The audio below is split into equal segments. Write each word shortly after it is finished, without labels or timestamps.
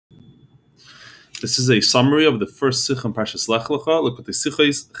This is a summary of the first Sikh in Parshas Lech Lecha. Look at the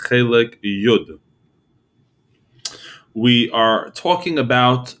Sichos Chelek Yud. We are talking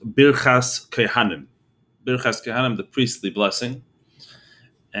about Birchas Kehanim. Birchas Kehanim, the priestly blessing.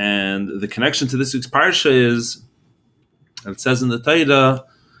 And the connection to this week's Parsha is, and it says in the Torah,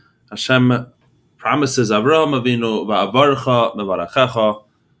 Hashem promises Avraham Avinu, Va'avarcha Mevarachecha,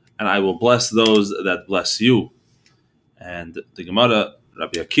 and I will bless those that bless you. And the Gemara,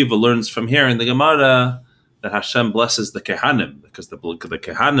 Rabbi Akiva learns from here in the Gemara that Hashem blesses the Kehanim, because the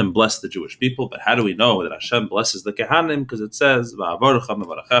Kehanim bless the Jewish people. But how do we know that Hashem blesses the Kehanim? Because it says, Va'avarcha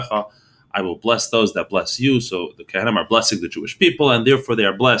Mevarachecha, I will bless those that bless you. So the Kehanim are blessing the Jewish people, and therefore they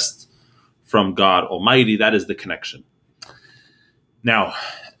are blessed from God Almighty. That is the connection. Now,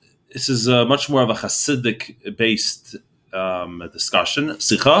 this is much more of a Hasidic-based discussion,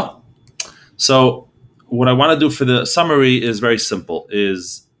 Sikha. So what I want to do for the summary is very simple,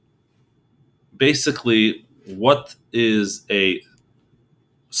 is basically what is a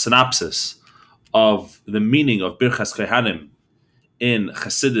synopsis of the meaning of Birchas Kehanim in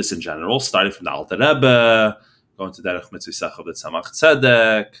Chassidus in general, starting from the Alter Rebbe, going to Derech Mitzvah of the Tzemach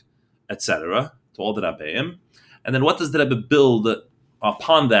Tzedek, etc., to all the Rabbeim. And then what does the Rebbe build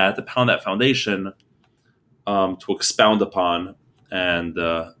upon that foundation, to expound upon and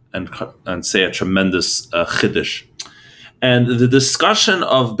say a tremendous chiddush. And the discussion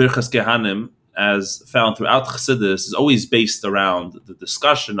of Birchas Kehanim, as found throughout Chassidus, is always based around the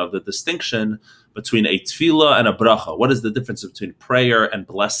discussion of the distinction between a tefillah and a bracha. What is the difference between prayer and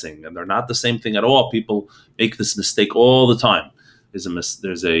blessing? And they're not the same thing at all. People make this mistake all the time. There's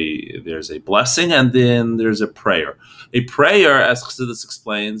a blessing, and then there's a prayer. A prayer, as Chassidus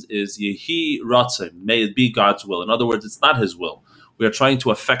explains, is Yehi Ratzon, may it be God's will. In other words, it's not His will. We are trying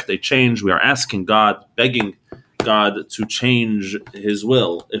to affect a change. We are asking God, begging God to change His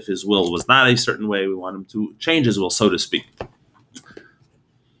will. If His will was not a certain way, we want Him to change His will, so to speak.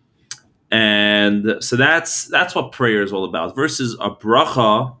 And so that's what prayer is all about. Versus a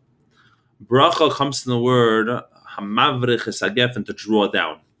bracha. Bracha comes from the word hamavrich esagefen, to draw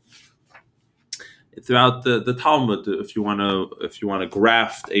down. Throughout the Talmud, if you want to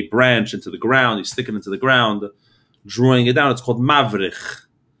graft a branch into the ground, you stick it into the ground, drawing it down, it's called mavrich.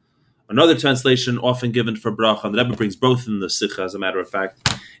 Another translation often given for bracha, and the Rebbe brings both in the Sikha, as a matter of fact,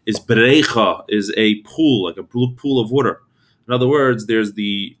 is berecha, is a pool, like a pool of water. In other words, there's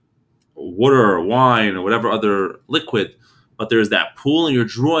the water or wine or whatever other liquid, but there's that pool, and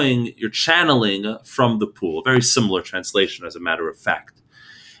you're channeling from the pool. A very similar translation, as a matter of fact.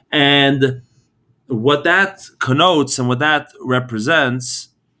 And what that connotes and what that represents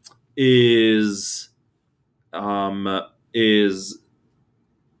is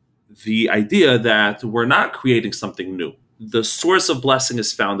the idea that we're not creating something new. The source of blessing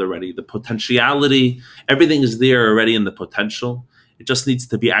is found already. The potentiality, everything is there already in the potential. It just needs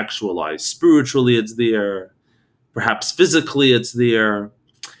to be actualized. Spiritually, it's there. Perhaps physically, it's there.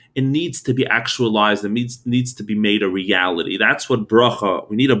 It needs to be actualized. It needs to be made a reality. That's what bracha.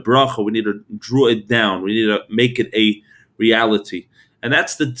 We need a bracha. We need to draw it down. We need to make it a reality. And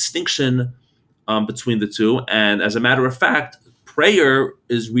that's the distinction between the two. And as a matter of fact, prayer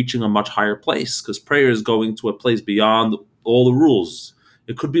is reaching a much higher place, because prayer is going to a place beyond all the rules.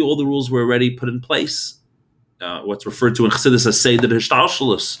 It could be all the rules were already put in place. What's referred to in Chassidus as Seder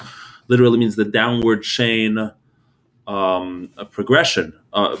Hishtalshelus literally means the downward chain progression.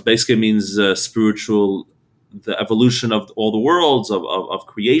 Basically means spiritual, the evolution of all the worlds, of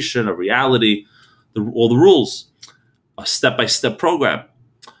creation, of reality, all the rules, a step-by-step program.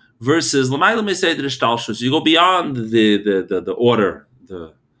 Versus L'mayla Seder Hishtalshelus, you go beyond the order,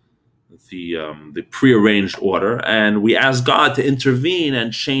 the prearranged order, and we ask God to intervene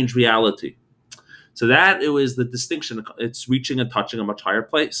and change reality. So that it was the distinction. It's reaching and touching a much higher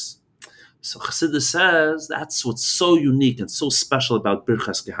place. So Chassidus says that's what's so unique and so special about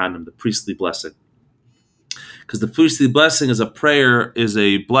Birchas Kehanim, the priestly blessing. Because the priestly blessing is a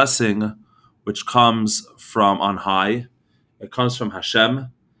blessing which comes from on high. It comes from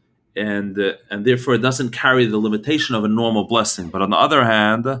Hashem, and therefore it doesn't carry the limitation of a normal blessing. But on the other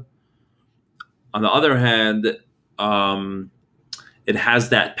hand, it has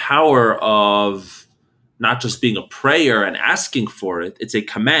that power of not just being a prayer and asking for it; it's a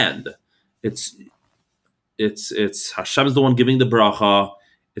command. It's Hashem's the one giving the bracha.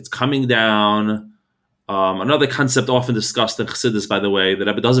 It's coming down. Another concept often discussed in Chassidus, by the way, that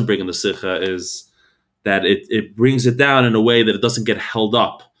Rebbe doesn't bring in the Sikha, is that it brings it down in a way that it doesn't get held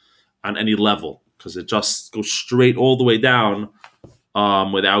up on any level, because it just goes straight all the way down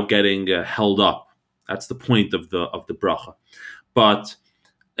without getting held up. That's the point of the bracha. But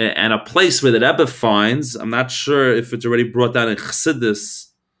and a place where the Rebbe finds, I'm not sure if it's already brought down in Chassidus,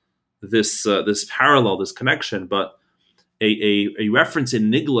 this parallel, this connection, but a reference in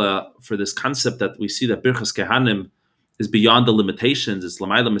Nigla for this concept that we see that Birchas Kehanim is beyond the limitations. It's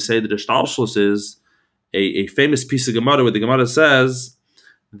Lamayla Meseder Shtalshlus is a famous piece of Gemara where the Gemara says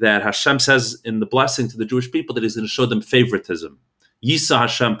that Hashem says in the blessing to the Jewish people that He's going to show them favoritism. Yisa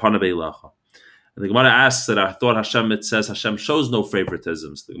Hashem panav eilecha. And the Gemara asks that I thought it says Hashem shows no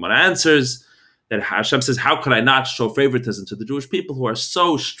favoritisms. The Gemara answers that Hashem says, how could I not show favoritism to the Jewish people who are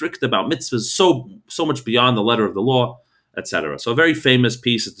so strict about mitzvahs, so much beyond the letter of the law, etc. So a very famous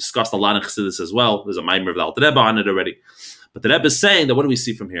piece is discussed a lot in Chassidus as well. There's a Maimer of the Alter Rebbe on it already. But the Rebbe is saying that what do we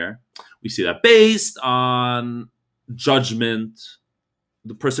see from here? We see that based on judgment,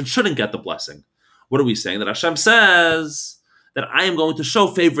 the person shouldn't get the blessing. What are we saying? That Hashem says that I am going to show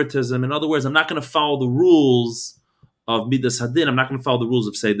favoritism. In other words, I'm not going to follow the rules of Midas Hadin. I'm not going to follow the rules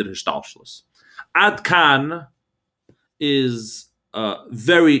of Seder Hishtalshlus. Ad Kan is a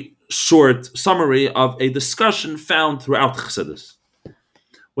very short summary of a discussion found throughout Chassidus.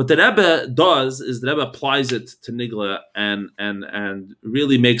 What the Rebbe does is the Rebbe applies it to Nigla and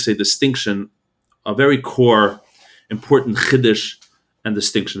really makes a distinction, a very core, important chiddush and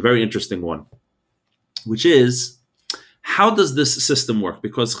distinction, very interesting one, which is, how does this system work?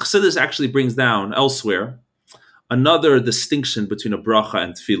 Because Chassidus actually brings down elsewhere another distinction between a bracha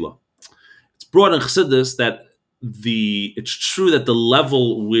and tefillah. It's brought in Chassidus that it's true that the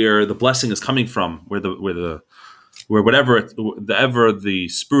level where the blessing is coming from, where whatever the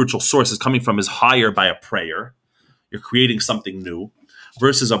spiritual source is coming from is higher by a prayer. You're creating something new,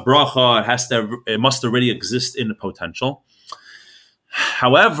 versus a bracha. It must already exist in the potential.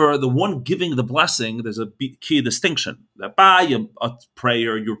 However, the one giving the blessing, there's a key distinction. That by a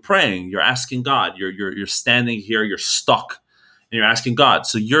prayer, you're praying, you're asking God, you're standing here, you're stuck, and you're asking God.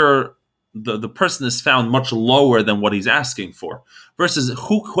 So the person is found much lower than what he's asking for. Versus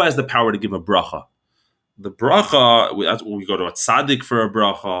who has the power to give a bracha? The bracha, we go to a tzaddik for a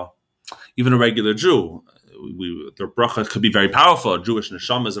bracha, even a regular Jew. The bracha could be very powerful. A Jewish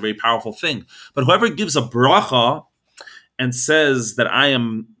neshama is a very powerful thing. But whoever gives a bracha and says that I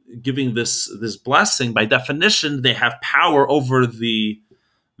am giving this blessing, by definition, they have power over the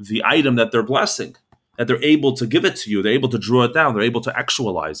item that they're blessing, that they're able to give it to you, they're able to draw it down, they're able to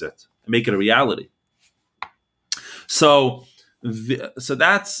actualize it and make it a reality. So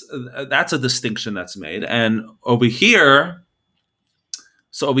that's a distinction that's made. And over here,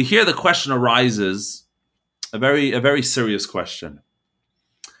 the question arises, a very serious question,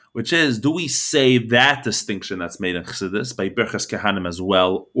 which is, do we say that distinction that's made in Chassidus by Birchas Kehanim as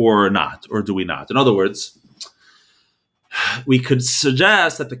well, or not, or do we not? In other words, we could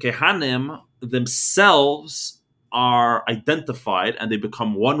suggest that the Kehanim themselves are identified and they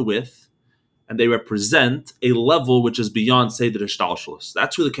become one with, and they represent a level which is beyond Seder Hishtalshlus.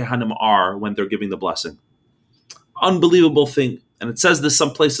 That's who the Kehanim are when they're giving the blessing. Unbelievable thing. And it says this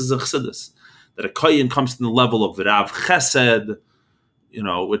some places in Chassidus, that a Kohen comes to the level of Rav Chesed,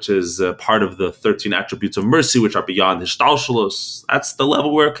 which is part of the 13 attributes of mercy, which are beyond Hishtalshlus. That's the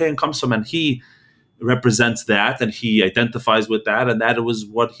level where a Kohen comes from, and he represents that, and he identifies with that, and that was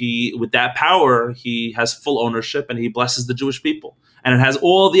with that power, he has full ownership, and he blesses the Jewish people. And it has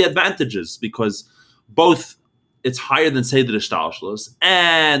all the advantages, because both it's higher than Seder Hishtalshlus,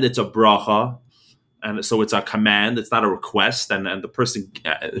 and it's a bracha, and so it's a command, it's not a request, and the person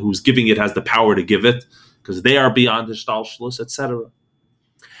who's giving it has the power to give it, because they are beyond Hishtalshlus, etc.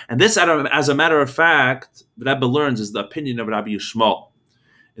 And this, as a matter of fact, the Rebbe learns is the opinion of Rabbi Yishmael.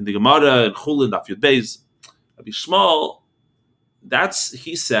 In the Gemara, in Chulin, Daf Yud Beis, Rabbi Yishmael,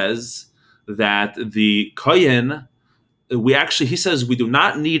 he says that the Kohen, he says we do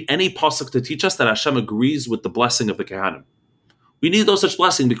not need any pasuk to teach us that Hashem agrees with the blessing of the Kehanim. We need no such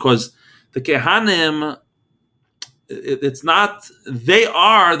blessing, because the Kehanim, it's not, they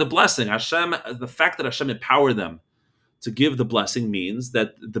are the blessing. Hashem, the fact that Hashem empowered them to give the blessing means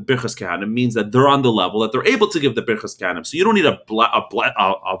that the Birchas Kehanim means that they're on the level that they're able to give the Birchas Kehanim. So you don't need a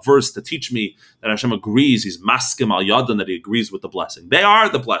verse to teach me that Hashem agrees, he's maskim al yadon, that he agrees with the blessing. They are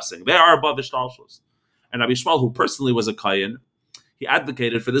the blessing. They are above Hishtalshlus. And Rabbi Yishmael, who personally was a Kohen, he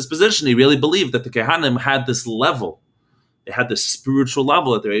advocated for this position. He really believed that the Kehanim had this level. They had this spiritual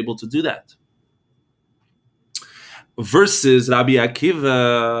level that they're able to do that. Versus Rabbi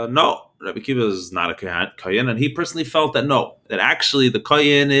Akiva, no. Rabbi Akiva is not a Kohen, and he personally felt that no, that actually the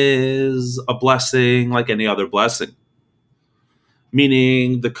Kohen is a blessing like any other blessing.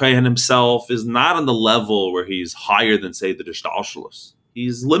 Meaning the Kohen himself is not on the level where he's higher than, say, the Hishtalshlus.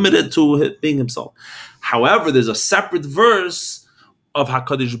 He's limited to being himself. However, there's a separate verse of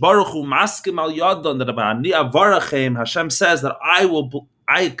Hakadosh Baruch Hu maskim al yadon that ani avarachem. Hashem says that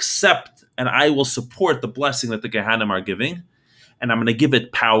I accept and I will support the blessing that the Gehanim are giving, and I'm going to give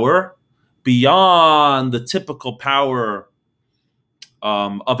it power beyond the typical power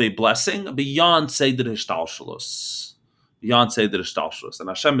of a blessing, beyond Seder Hishtalshalus, and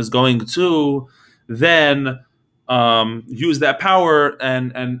Hashem is going to then use that power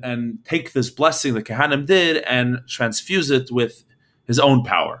and take this blessing that Kehanim did and transfuse it with his own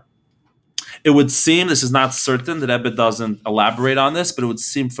power. It would seem, this is not certain, that Rebbe doesn't elaborate on this, but it would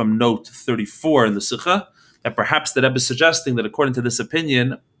seem from note 34 in the Sikha that perhaps the Rebbe is suggesting that according to this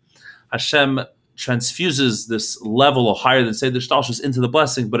opinion, Hashem transfuses this level of higher than Seder Shtalshus into the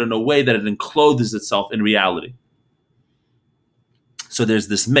blessing, but in a way that it encloses itself in reality. So there's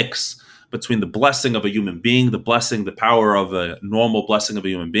this mix between the blessing of a human being, the power of a normal blessing of a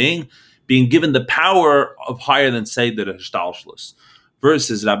human being, being given the power of higher than Seder Shtalshus.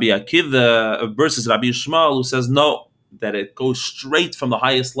 Versus Rabbi Akiva, versus Rabbi Yishmael, who says no, that it goes straight from the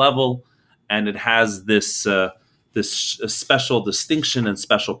highest level, and it has this special distinction and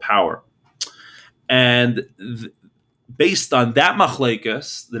special power. And based on that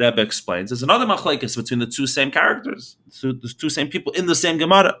machlekes, the Rebbe explains, there's another machlekes between the two same characters, the two same people in the same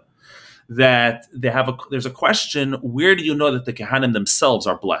Gemara, that there's a question: where do you know that the Kehanim themselves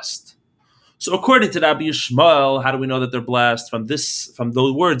are blessed? So according to Rabbi Yishmael, how do we know that they're blessed? From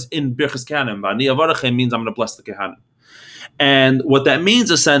those words in Birchas Kehanim, Ani avarachem means I'm going to bless the Kehanim. And what that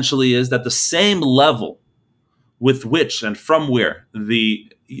means essentially is that the same level with which and from where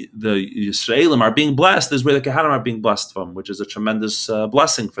the Yisraelim are being blessed is where the Kehanim are being blessed from, which is a tremendous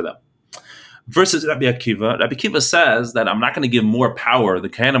blessing for them. Versus Rabbi Akiva says that I'm not going to give more power. The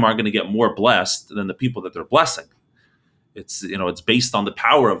Kehanim are going to get more blessed than the people that they're blessing. It's based on the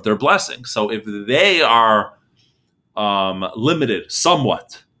power of their blessing. So if they are limited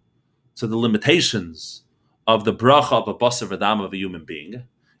somewhat to the limitations of the bracha of a basar v'dam of a human being,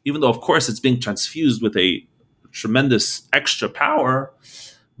 even though of course it's being transfused with a tremendous extra power,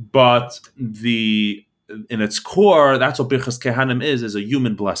 but in its core, that's what Birchas Kehanim is a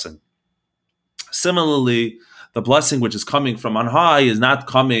human blessing. Similarly, the blessing which is coming from on high is not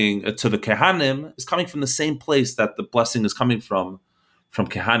coming to the Kehanim, it's coming from the same place that the blessing is coming from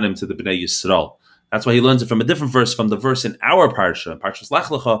Kehanim to the Bnei Yisrael. That's why he learns it from a different verse, from the verse in our parsha, Parshas Lech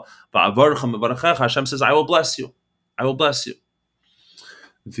Lecha, Va'avarchem v'varachecha, Hashem says, I will bless you. I will bless you.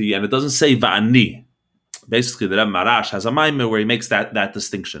 And it doesn't say Va'ani. Basically, the Rebbe Marash has a maimer where he makes that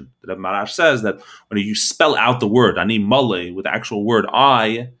distinction. The Rebbe Marash says that when you spell out the word, Ani Maleh, with the actual word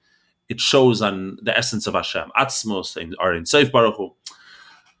I, it shows on the essence of Hashem. Atzmos, or in Seif Baruch Hu.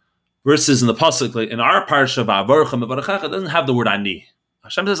 Versus in the pasuk, like in our parsha, Va'avarchem v'varachecha, it doesn't have the word Ani.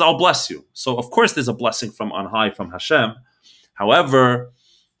 Hashem says, I'll bless you. So, of course, there's a blessing from on high from Hashem. However,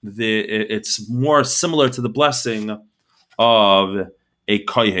 it's more similar to the blessing of a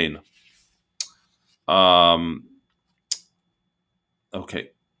kohen. Okay,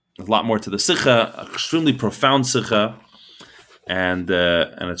 a lot more to the sikha, extremely profound sikha, and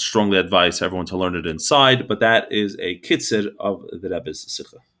it's strongly advised everyone to learn it inside. But that is a kitzur of the Rebbe's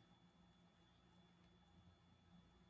sikha.